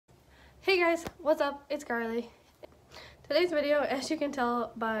Hey guys, what's up? It's Carly. Today's video, as you can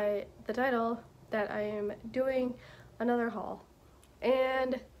tell by the title, that I am doing another haul.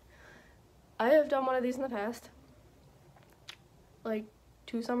 And I have done one of these in the past, like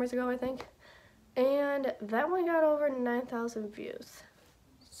 2 summers ago I think. And that one got over 9,000 views.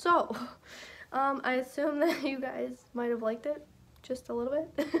 So, I assume that you guys might have liked it just a little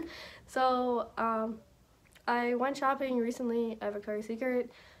bit. So, I went shopping recently at Victoria's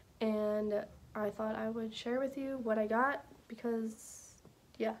Secret and I thought I would share with you what I got because,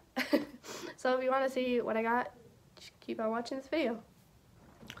 yeah. So if you want to see what I got, just keep on watching this video.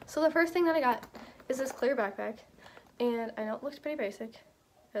 So the first thing that I got is this clear backpack, and I know it looks pretty basic,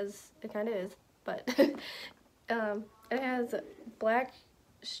 because it kind of is, but it has black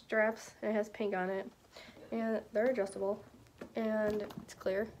straps and it has pink on it, and they're adjustable, and it's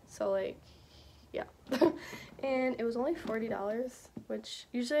clear, so like, yeah. And it was only $40, which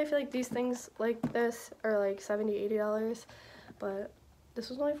usually I feel like these things like this are like $70, $80, but this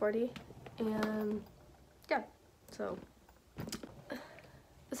was only $40, and yeah. So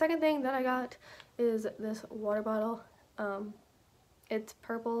the second thing that I got is this water bottle. It's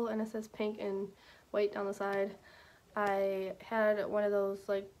purple and it says pink and white down the side. I had one of those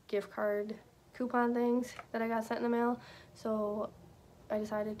like gift card coupon things that I got sent in the mail, so I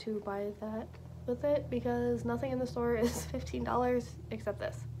decided to buy that with it because nothing in the store is $15 except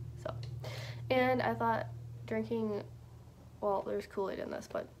this. So, and I thought drinking, well, there's Kool-Aid in this,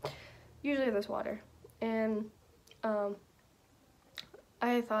 but usually there's water, and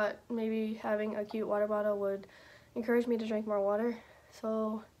I thought maybe having a cute water bottle would encourage me to drink more water.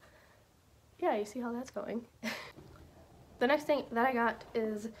 So yeah, you see how that's going. The next thing that I got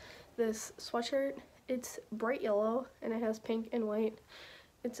is this sweatshirt. It's bright yellow and it has pink and white.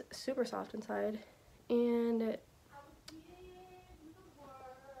 It's super soft inside, and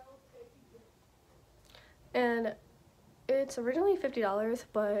it's originally $50,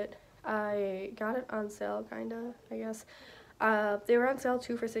 but I got it on sale, kinda, I guess. They were on sale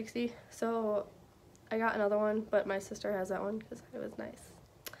 2 for $60, so I got another one, but my sister has that one because it was nice.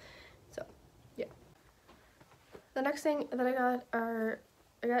 So, yeah. The next thing that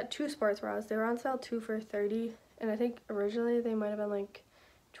I got 2 sports bras. They were on sale 2 for $30, and I think originally they might have been like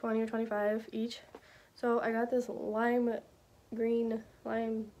 20 or 25 each. So I got this lime green,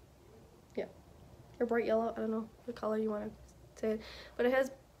 yeah, or bright yellow, I don't know the color you want to say it, but it has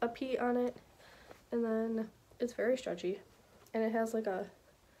a P on it, and then it's very stretchy, and it has like a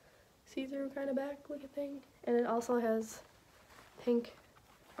see-through kind of back looking thing, and it also has pink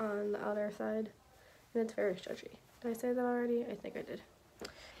on the outer side, and it's very stretchy. Did I say that already? I think I did.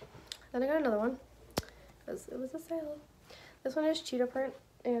 Then I got another one because it was a sale. This one is cheetah print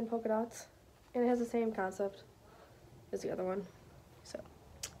and polka dots, and it has the same concept as the other one, so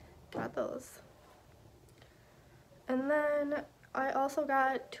got those. And then I also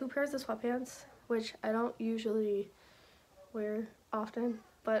got 2 pairs of sweatpants, which I don't usually wear often,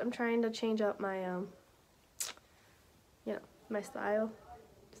 but I'm trying to change up my you know, my style.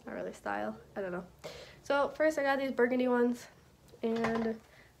 It's not really style, I don't know. So first I got these burgundy ones, and it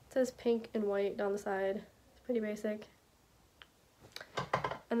says pink and white down the side. It's pretty basic.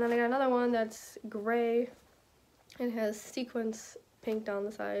 And then I got another one that's gray and has sequins pink down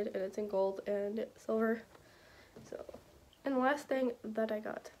the side, and it's in gold and silver. So, and the last thing that I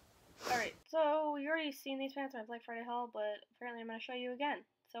got. Alright, so you already seen these pants in my Black Friday haul, but apparently I'm going to show you again,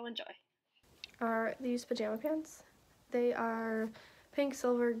 so enjoy. Are these pajama pants. They are pink,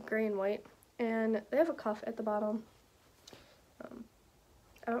 silver, gray, and white, and they have a cuff at the bottom.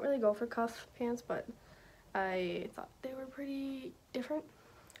 I don't really go for cuff pants, but I thought they were pretty different.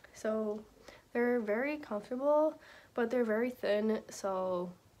 So they're very comfortable, but they're very thin, so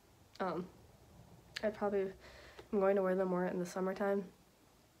I probably am going to wear them more in the summertime.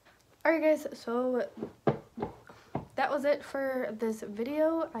 Alright guys, so that was it for this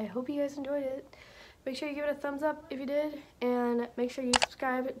video. I hope you guys enjoyed it. Make sure you give it a thumbs up if you did, and make sure you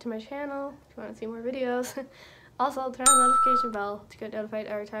subscribe to my channel if you want to see more videos. Also, turn on the notification bell to get notified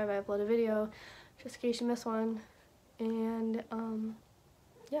every time I upload a video, just in case you miss one. And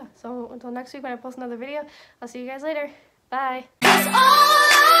yeah, so until next week when I post another video, I'll see you guys later. Bye. 'Cause all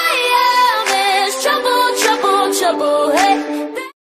I am is trouble, trouble, trouble, hey.